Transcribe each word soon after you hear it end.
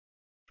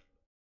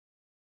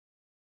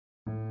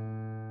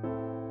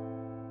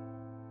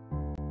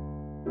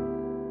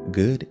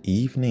Good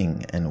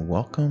evening and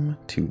welcome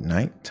to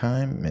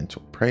Nighttime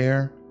Mental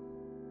Prayer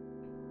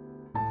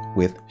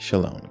with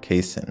Shalom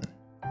Kaysen.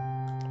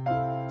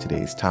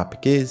 Today's topic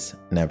is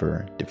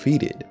Never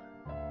Defeated.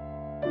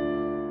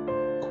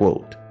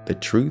 Quote, "The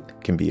truth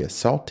can be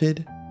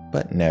assaulted,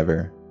 but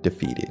never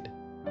defeated."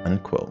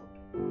 Unquote.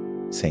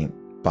 Saint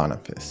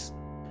Boniface.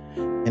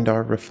 And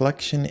our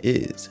reflection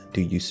is,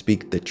 do you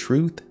speak the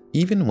truth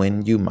even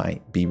when you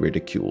might be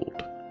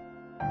ridiculed?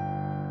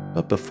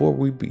 But before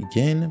we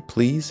begin,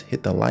 please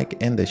hit the like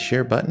and the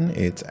share button.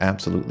 It's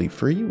absolutely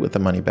free with a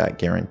money-back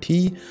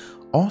guarantee.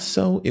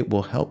 Also, it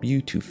will help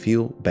you to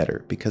feel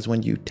better because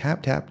when you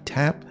tap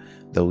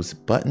those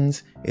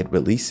buttons, it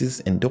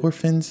releases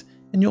endorphins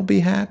and you'll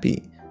be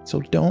happy. So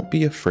don't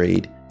be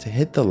afraid to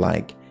hit the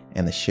like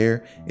and the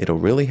share. It'll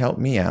really help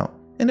me out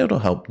and it'll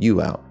help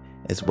you out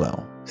as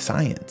well.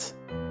 Science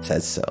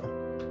says so.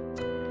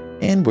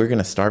 And we're going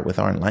to start with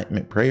our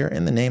enlightenment prayer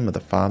in the name of the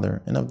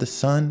Father, and of the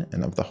Son,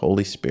 and of the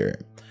Holy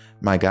Spirit.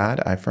 My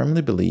God, I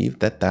firmly believe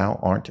that Thou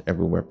art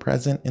everywhere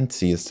present and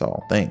seest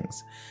all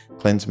things.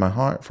 Cleanse my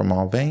heart from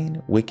all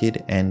vain,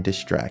 wicked, and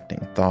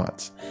distracting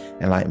thoughts.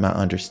 Enlighten my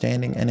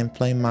understanding and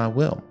inflame my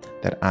will,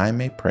 that I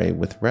may pray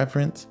with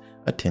reverence,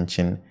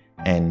 attention,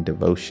 and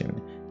devotion.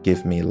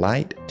 Give me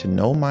light to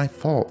know my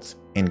faults,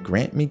 and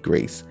grant me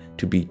grace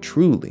to be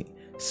truly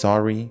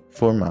sorry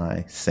for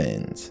my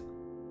sins.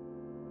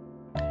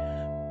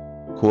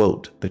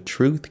 Quote, "The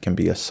truth can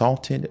be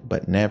assaulted,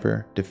 but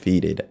never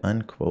defeated."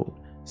 Unquote.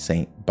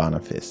 Saint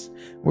Boniface.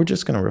 We're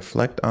just going to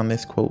reflect on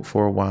this quote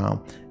for a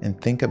while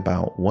and think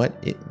about what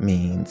it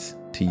means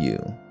to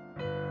you.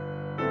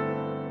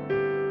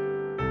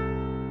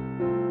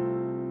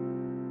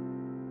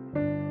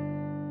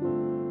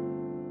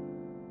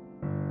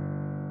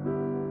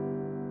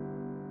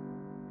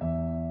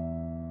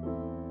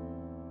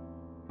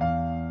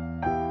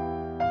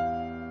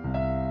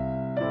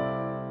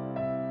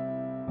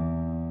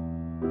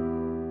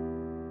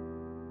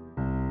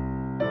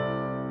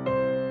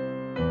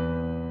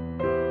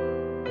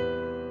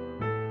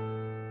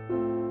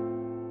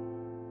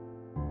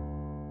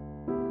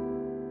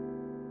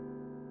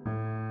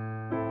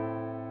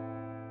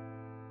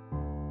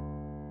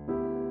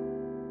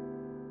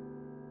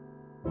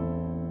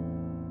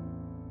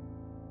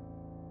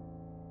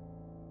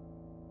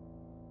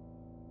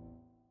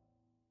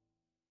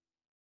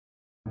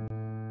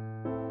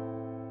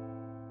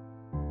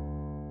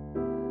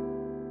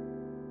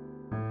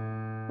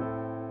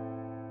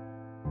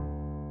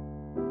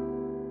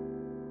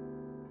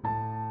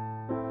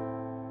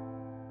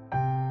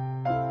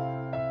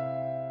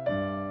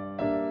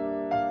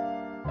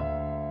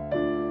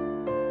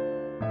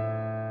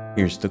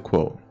 Here's the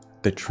quote.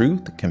 "The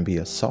truth can be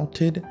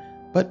assaulted,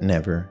 but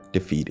never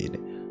defeated."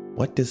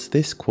 What does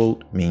this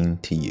quote mean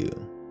to you?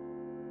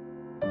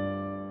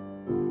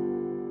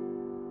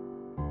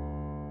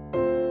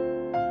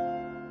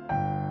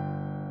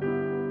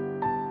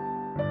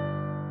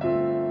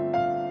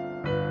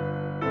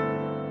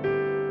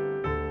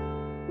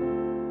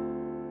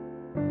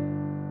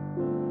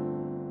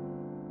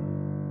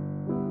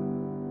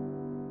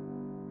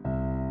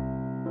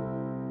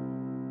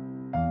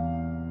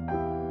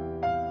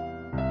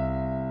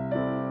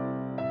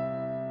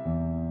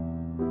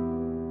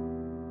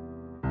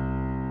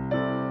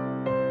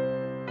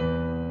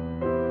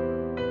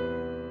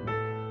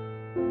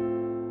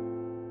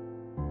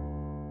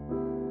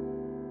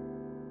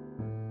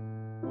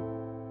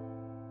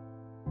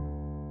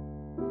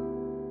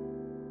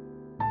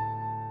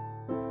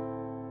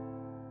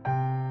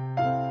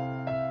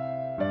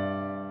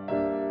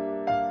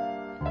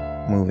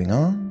 Moving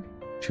on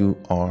to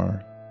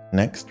our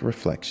next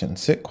reflection.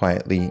 Sit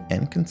quietly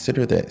and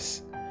consider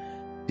this.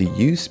 Do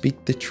you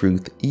speak the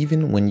truth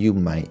even when you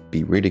might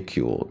be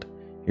ridiculed?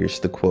 Here's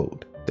the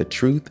quote. "The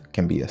truth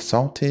can be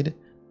assaulted,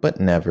 but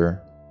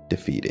never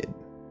defeated."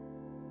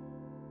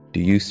 Do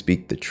you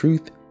speak the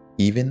truth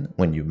even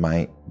when you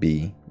might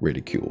be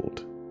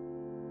ridiculed?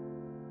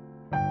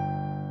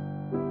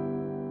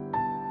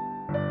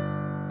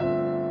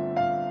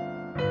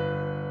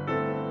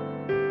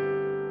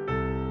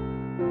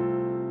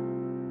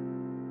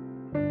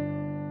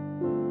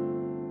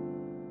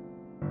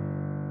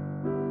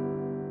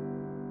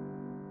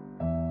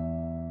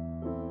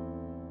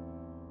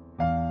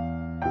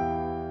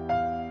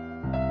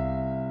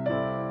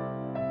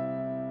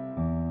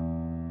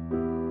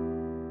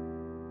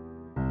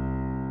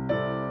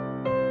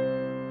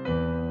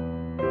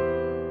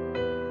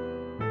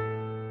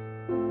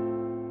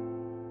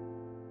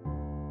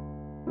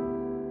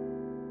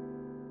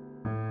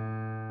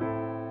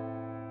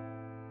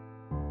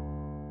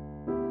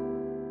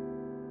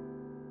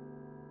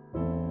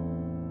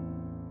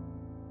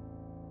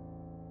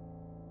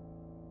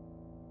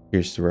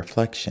 Here's the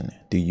reflection.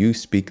 Do you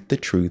speak the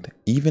truth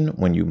even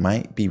when you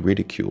might be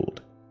ridiculed?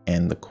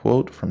 And the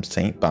quote from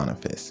Saint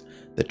Boniface.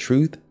 "The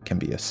truth can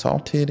be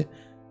assaulted,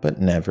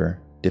 but never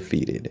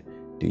defeated."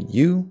 Do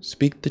you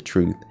speak the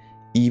truth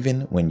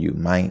even when you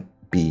might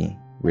be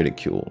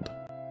ridiculed?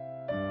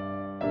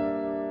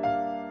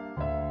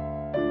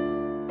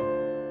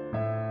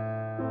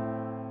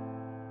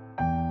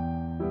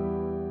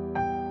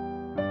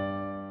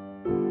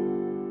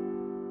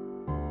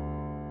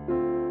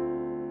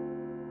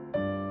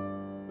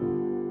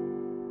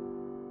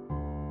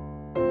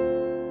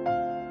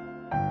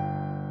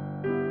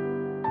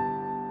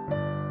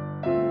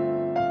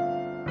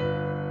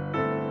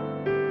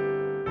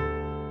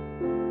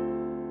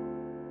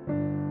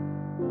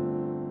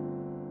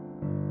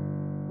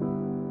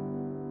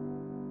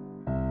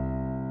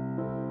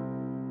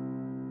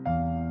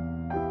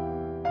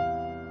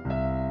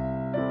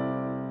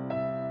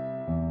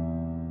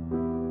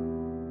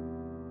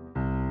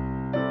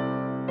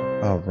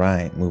 All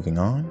right, moving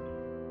on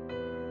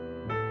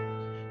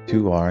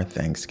to our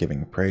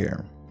Thanksgiving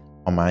prayer.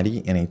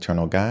 Almighty and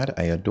eternal God,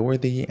 I adore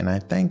thee and I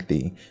thank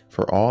thee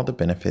for all the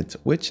benefits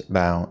which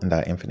thou in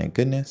thy infinite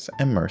goodness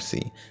and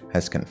mercy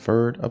has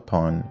conferred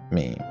upon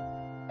me.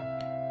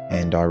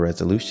 And our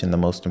resolution, the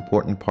most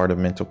important part of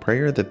mental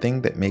prayer, the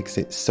thing that makes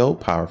it so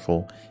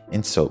powerful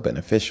and so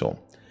beneficial.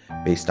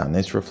 Based on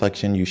this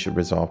reflection, you should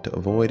resolve to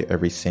avoid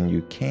every sin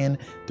you can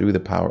through the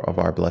power of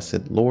our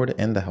blessed Lord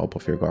and the help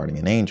of your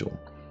guardian angel.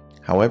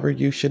 However,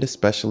 you should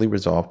especially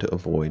resolve to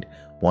avoid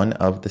one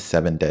of the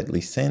 7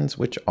 deadly sins,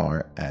 which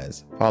are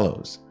as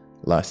follows: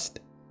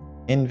 lust,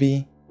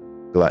 envy,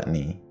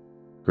 gluttony,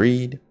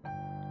 greed,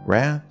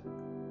 wrath,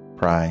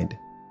 pride,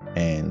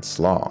 and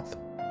sloth.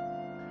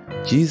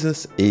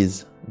 Jesus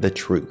is the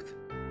truth.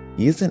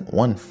 He isn't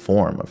one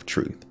form of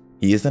truth.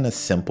 He isn't a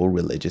simple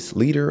religious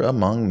leader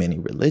among many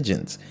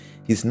religions.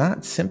 He's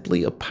not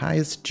simply a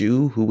pious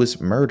Jew who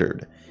was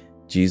murdered.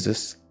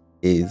 Jesus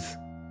is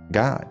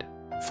God.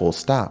 Full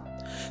stop.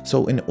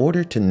 So in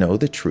order to know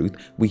the truth,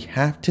 we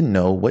have to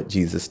know what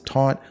Jesus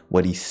taught,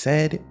 what he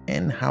said,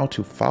 and how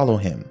to follow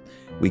him.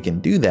 We can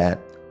do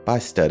that by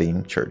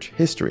studying church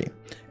history,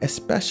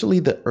 especially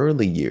the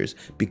early years,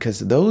 because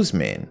those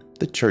men,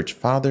 the church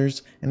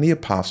fathers and the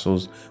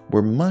apostles,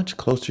 were much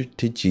closer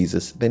to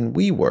Jesus than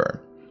we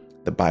were.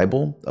 The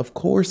Bible, of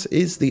course,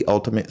 is the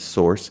ultimate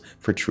source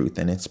for truth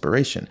and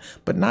inspiration,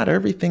 but not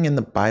everything in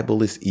the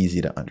Bible is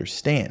easy to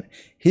understand.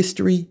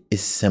 History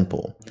is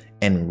simple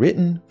and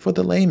written for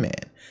the layman.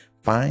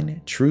 Find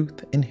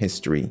truth in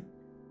history.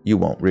 You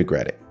won't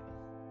regret it.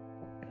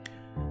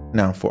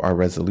 Now for our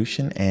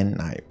resolution and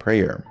night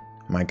prayer.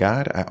 My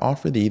God, I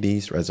offer thee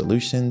these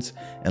resolutions.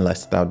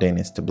 Unless thou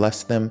deignest to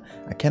bless them,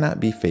 I cannot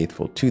be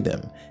faithful to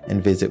them.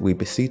 And visit, we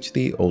beseech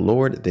thee, O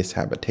Lord, this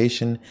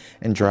habitation,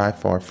 and drive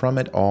far from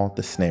it all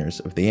the snares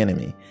of the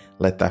enemy.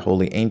 Let thy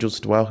holy angels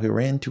dwell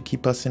herein to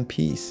keep us in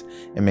peace.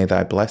 And may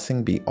thy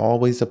blessing be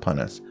always upon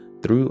us,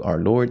 through our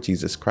Lord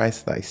Jesus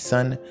Christ, thy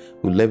Son,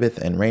 who liveth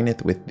and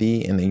reigneth with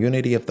thee in the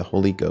unity of the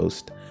Holy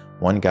Ghost,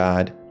 one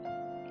God,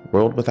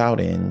 world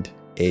without end.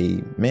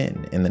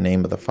 Amen. In the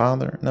name of the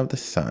Father, and of the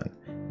Son,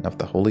 and of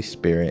the Holy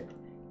Spirit.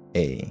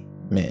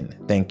 Amen.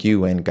 Thank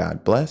you and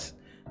God bless.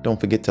 Don't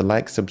forget to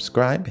like,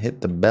 subscribe,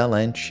 hit the bell,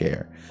 and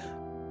share.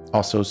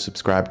 Also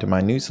subscribe to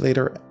my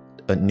newsletter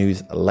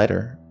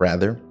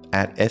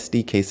at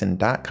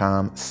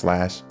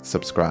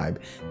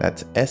sdcason.com/subscribe.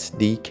 That's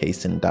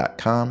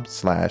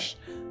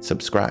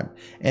sdcason.com/subscribe.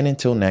 And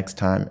until next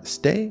time,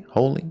 stay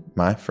holy,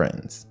 my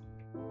friends.